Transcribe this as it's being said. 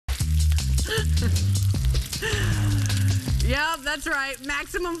Yep, that's right.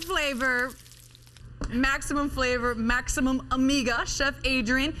 Maximum flavor, maximum amiga. Chef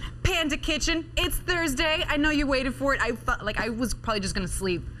Adrianne, Panda Kitchen. It's Thursday. I know you waited for it. I felt like I was probably just gonna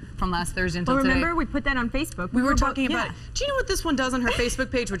sleep from last Thursday until today. Remember, we put that on Facebook. We were talking about it. Do you know what this one does on her Facebook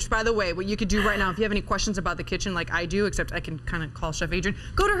page? Which, by the way, what you could do right now, if you have any questions about the kitchen like I do, except I can kind of call Chef Adrianne,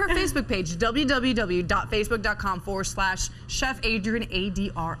 go to her Facebook page, www.facebook.com/Chef Adrianne,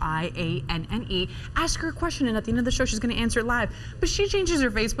 Adrianne. Ask her a question, and at the end of the show, she's going to answer it live. But she changes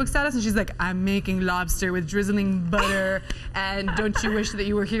her Facebook status, and she's like, I'm making lobster with drizzling butter, and don't you wish that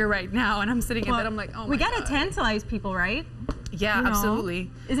you were here right now? And I'm sitting in bed, I'm like, oh my God. We got to tantalize people, right? Yeah, you know, absolutely.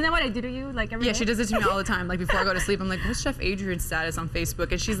 Isn't that what I do to you, like every day? Yeah, she does it to me all the time. Like before I go to sleep, I'm like, what's Chef Adrianne's status on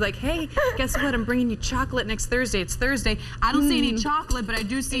Facebook? And she's like, hey, guess what? I'm bringing you chocolate next Thursday. It's Thursday. I don't see any chocolate, but I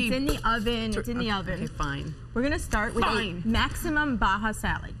do see. It's in the oven. It's in the oven. Okay, fine. We're gonna start with a maximum Baja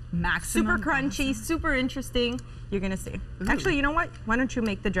salad. Super crunchy, super interesting. You're gonna see. Ooh. Actually, you know what? Why don't you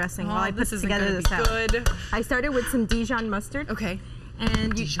make the dressing while I put together the salad? Good. I started with some Dijon mustard. Okay.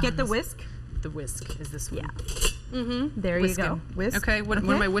 And you get the whisk. The whisk is this one. Yeah. There you go. Whisk. Okay, what am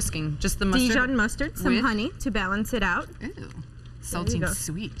I whisking? Just the mustard? Dijon mustard, some honey to balance it out. Ooh. Salty and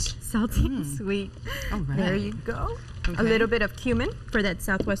sweet. Salty and sweet. All right. There you go. Okay. A little bit of cumin for that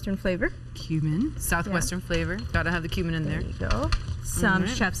southwestern flavor. Cumin, southwestern flavor. Gotta have the cumin in there. There you go. Some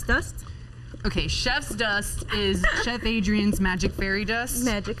chef's dust. Okay, chef's dust is Chef Adrianne's magic fairy dust.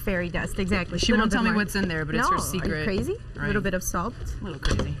 Magic fairy dust, exactly. She won't tell me what's in there, but it's her secret. Are you crazy? Right. A little bit of salt. A little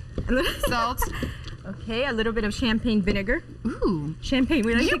crazy. Salt. Okay, a little bit of champagne vinegar. Ooh. Champagne.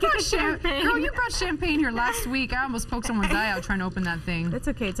 We like to get champagne. Girl, you brought champagne here last week. I almost poked someone's eye out trying to open that thing. That's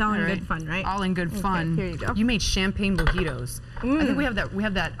okay. It's all in good fun, right? All in good fun. Here you go. You made champagne mojitos. I think we have that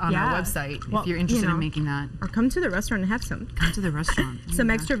on our website if you're interested in making that. Or come to the restaurant and have some. Come to the restaurant. Some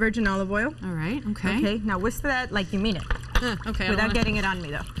extra virgin olive oil. All right. Okay. Okay. Now whisk that like you mean it. Okay. Without getting it on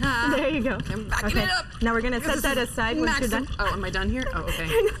me though. There you go. I'm backing it up. Now we're gonna set that aside once you're done. Oh, am I done here? Oh, okay.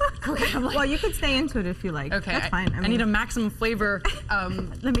 Okay. Well, you can stay into it if you like. Okay. That's fine. I need a maximum flavor.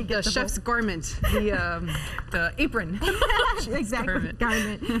 Let me get the chef's garment. The apron. Exactly.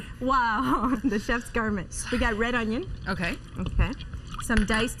 Garment. Wow. The chef's garment. We got red onion. Okay. Okay. Some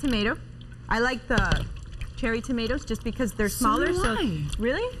diced tomato. I like the cherry tomatoes just because they're smaller. So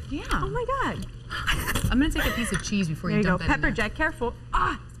really? Yeah. Oh my God. I'm gonna take a piece of cheese before you dump that in Pepper jack, careful.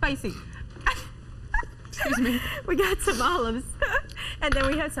 Ah, spicy. Excuse me. We got some olives. And then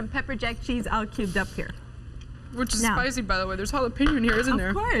we have some pepper jack cheese all cubed up here. Which is spicy, by the way. There's jalapeno in here, isn't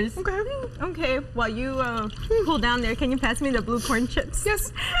there? Of course. Okay. Okay. While you cool down there, can you pass me the blue corn chips?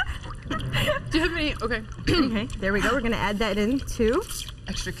 Yes. Do you have any? Okay. Okay. There we go. We're gonna add that in too.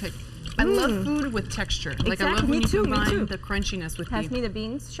 Extra kick. I love food with texture. Like I love when you combine the crunchiness with Pass me the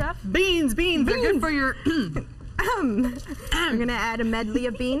beans, chef. Beans. They're good for your. We're gonna add a medley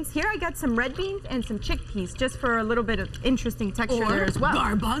of beans. Here I got some red beans and some chickpeas, just for a little bit of interesting texture there as well.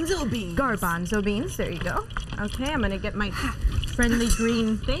 Garbanzo beans. Garbanzo beans. There you go. Okay, I'm gonna get my friendly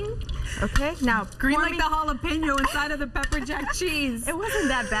green thing. Okay, now green like the jalapeno inside of the pepper jack cheese. It wasn't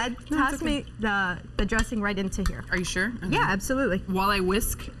that bad. Toss me the dressing right into here. Are you sure? Okay. Yeah, absolutely. While I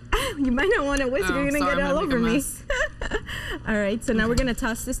whisk. You might not want to whisk. You're gonna get it all over me. All right, so now we're gonna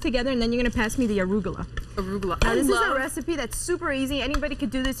toss this together, and then you're gonna pass me the arugula. Arugula. Now, this is a recipe that's super easy. Anybody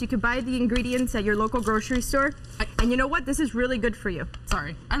could do this. You could buy the ingredients at your local grocery store. And you know what? This is really good for you.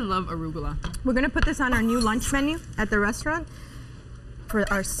 Sorry, I love arugula. We're gonna put this on our new lunch menu at the restaurant for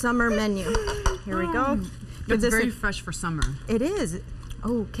our summer menu. Here we go. It's very fresh for summer. It is.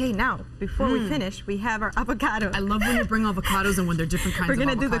 Okay, now, before we finish, we have our avocado. I love when you bring avocados and when they're different kinds of avocados. We're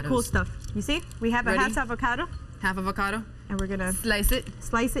going to do the cool stuff. You see? We have a half avocado. Half avocado. And we're going to slice it.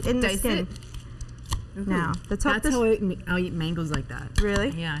 Slice it in the skin. Now, that's how I'll eat mangoes like that.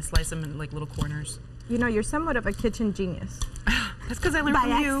 Really? Yeah, I slice them in like little corners. You know, you're somewhat of a kitchen genius. That's because I learned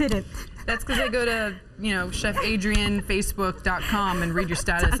from you. By accident. That's because I go to, Chef Adrianne, Facebook.com and read your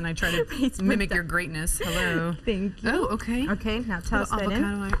status, and I try to mimic your greatness. Hello. Thank you. Oh, okay. Okay, now toss that in.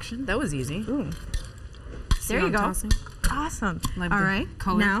 Avocado action. That was easy. Ooh. There you go. Tossing? Awesome. Like all right.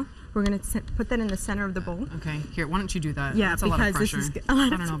 Color. Now we're gonna put that in the center of the bowl. Okay. Here, why don't you do that? Yeah, that's because a lot of pressure. this is a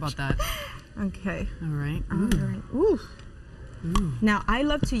lot I don't know about that. Okay. All right. All right. Ooh. Ooh. Now I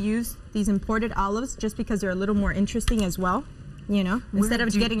love to use these imported olives just because they're a little more interesting as well. Instead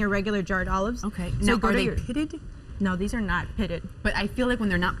of getting your regular jarred olives. Okay. So now, are they pitted? No, these are not pitted. But I feel like when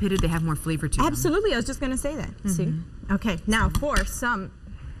they're not pitted, they have more flavor to them. Absolutely. I was just going to say that. See? Okay. Now for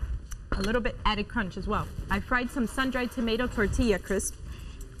a little bit added crunch as well. I fried some sun-dried tomato tortilla crisp.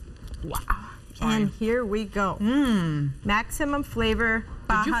 Wow. Sorry. And here we go. Maximum flavor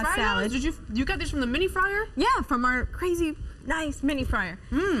Did you Baja fry salad. those? You got this from the mini fryer? Yeah, from our crazy nice mini fryer.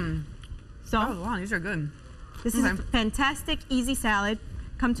 So oh wow, these are good. This is a fantastic, easy salad.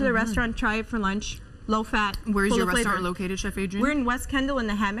 Come to the restaurant, try it for lunch. Low fat. Where's your restaurant flavor. located, Chef Adrianne? We're in West Kendall in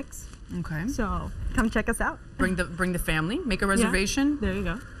the Hammocks. Okay. So come check us out. Bring the family. Make a reservation. There you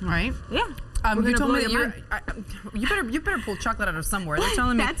go. All right. Yeah. You told me that you better pull chocolate out of somewhere. They're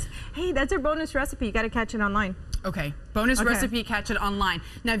telling me. That's our bonus recipe. You got to catch it online. Okay, bonus recipe, catch it online.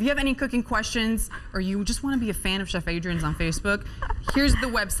 Now, if you have any cooking questions or you just want to be a fan of Chef Adrianne's on Facebook, here's the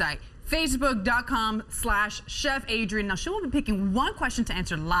website, facebook.com/Chef Adrianne. Now, she will be picking one question to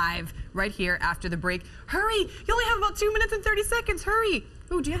answer live right here after the break. Hurry, you only have about 2 minutes and 30 seconds, hurry.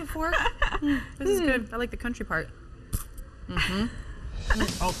 Ooh, do you have a fork? This is good, I like the country part.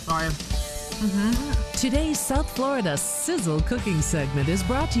 Oh, sorry. Today's South Florida Sizzle cooking segment is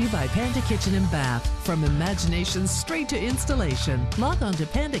brought to you by Panda Kitchen and Bath. From imagination straight to installation, log on to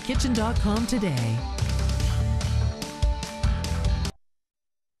pandakitchen.com today.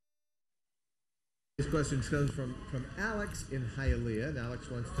 This question comes from Alex in Hialeah, and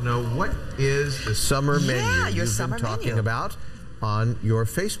Alex wants to know what is the summer menu you've been talking about on your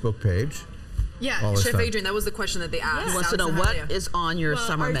Facebook page. Yeah, Chef Adrianne, that was the question that they asked. He wants to know what is on your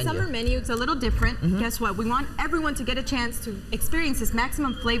summer menu. Our summer menu is a little different. Guess what? We want everyone to get a chance to experience this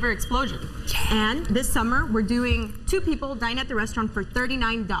maximum flavor explosion. And this summer, we're doing 2 people dine at the restaurant for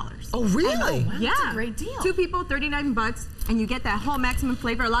 $39. Oh, really? Wow, Yeah. that's a great deal. 2 people, $39, and you get that whole maximum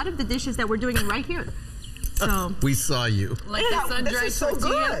flavor. A lot of the dishes that we're doing right here. So We saw you. Like the sun-dried this is so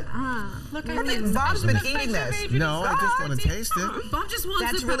tortilla. good. Look, I think Bob's been eating this. No, I just want to taste it. Bob just wants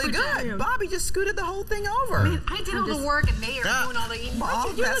That's the really pepper jack. good. Bobby just scooted the whole thing over. Man, I did all the work and they are doing all the eating.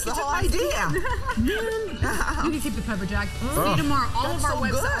 Bob, that's the whole idea. You can keep the pepper jack. See tomorrow. All of our so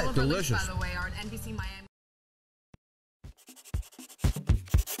websites, good. all of our links, Delicious. by the way, are on NBC Miami.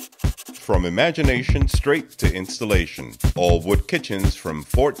 From imagination straight to installation. All wood kitchens from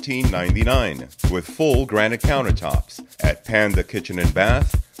 $14.99 with full granite countertops. At Panda Kitchen and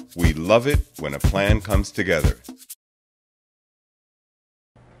Bath, we love it when a plan comes together.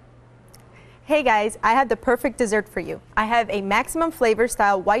 hey guys, I have the perfect dessert for you. I have a maximum flavor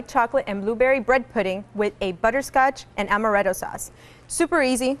style white chocolate and blueberry bread pudding with a butterscotch and amaretto sauce. Super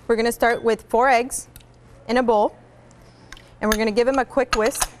easy. We're gonna start with 4 eggs in a bowl, and we're gonna give them a quick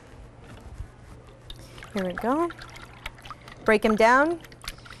whisk. Here we go. Break them down.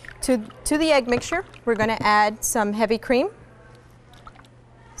 To the egg mixture, we're gonna add some heavy cream,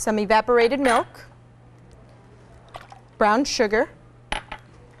 some evaporated milk, brown sugar,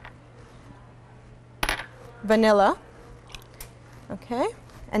 vanilla, okay,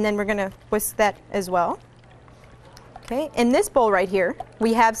 and then we're gonna whisk that as well. Okay, in this bowl right here,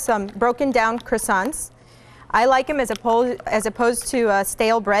 we have some broken down croissants. I like them as opposed to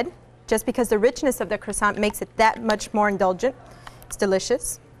stale bread, just because the richness of the croissant makes it that much more indulgent. It's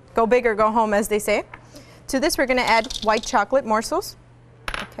delicious. Go big or go home, as they say. To this, we're gonna add white chocolate morsels,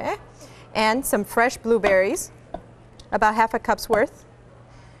 okay, and some fresh blueberries, about ½ a cup's worth,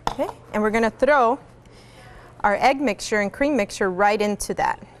 okay, and we're gonna throw our egg mixture and cream mixture right into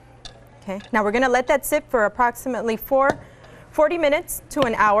that. Okay, now we're gonna let that sit for approximately 40 minutes to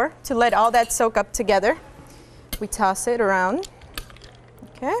an hour to let all that soak up together. We toss it around,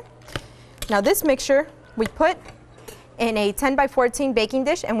 okay. Now this mixture we put in a 10 by 14 baking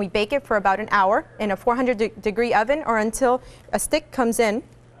dish and we bake it for about an hour in a 400-degree oven or until a stick comes in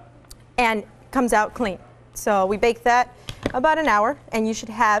and comes out clean. So we bake that about an hour and you should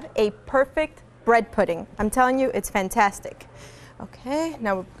have a perfect bread pudding. I'm telling you, it's fantastic. Okay,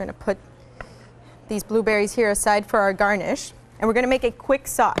 now we're gonna put these blueberries here aside for our garnish, and we're gonna make a quick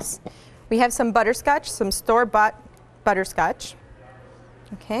sauce. We have some butterscotch, some store-bought butterscotch,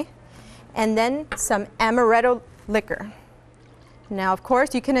 okay, and then some amaretto liquor. Now, of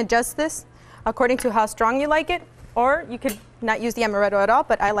course, you can adjust this according to how strong you like it, or you could not use the amaretto at all,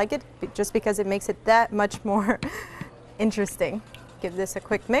 but I like it just because it makes it that much more interesting. Give this a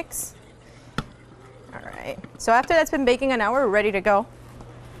quick mix. All right, so after that's been baking an hour, we're ready to go.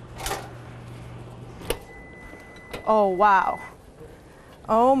 Oh, wow.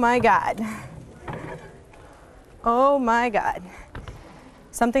 Oh my God. Oh my God.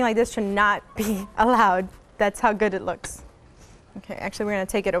 Something like this should not be allowed. That's how good it looks. Okay, actually we're gonna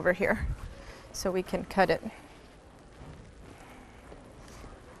take it over here so we can cut it.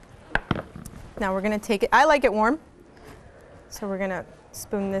 Now we're gonna take it, I like it warm, so we're gonna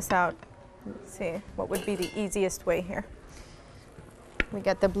spoon this out. Let's see, what would be the easiest way here? We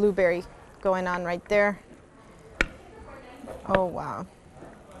got the blueberry going on right there. Oh, wow.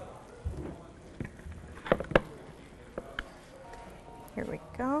 Here we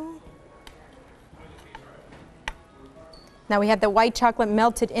go. Now we have the white chocolate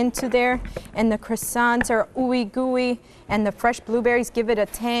melted into there, and the croissants are ooey gooey, and the fresh blueberries give it a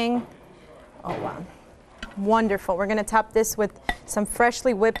tang. Oh wow, wonderful. We're gonna top this with some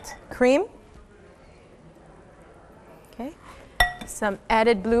freshly whipped cream. Okay, some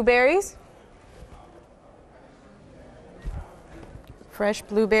added blueberries. Fresh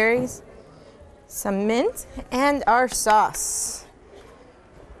blueberries, some mint, and our sauce.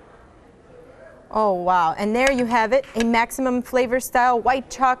 Oh wow, and there you have it, a maximum flavor style white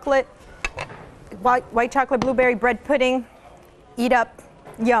chocolate blueberry bread pudding. Eat up,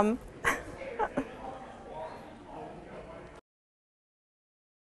 yum.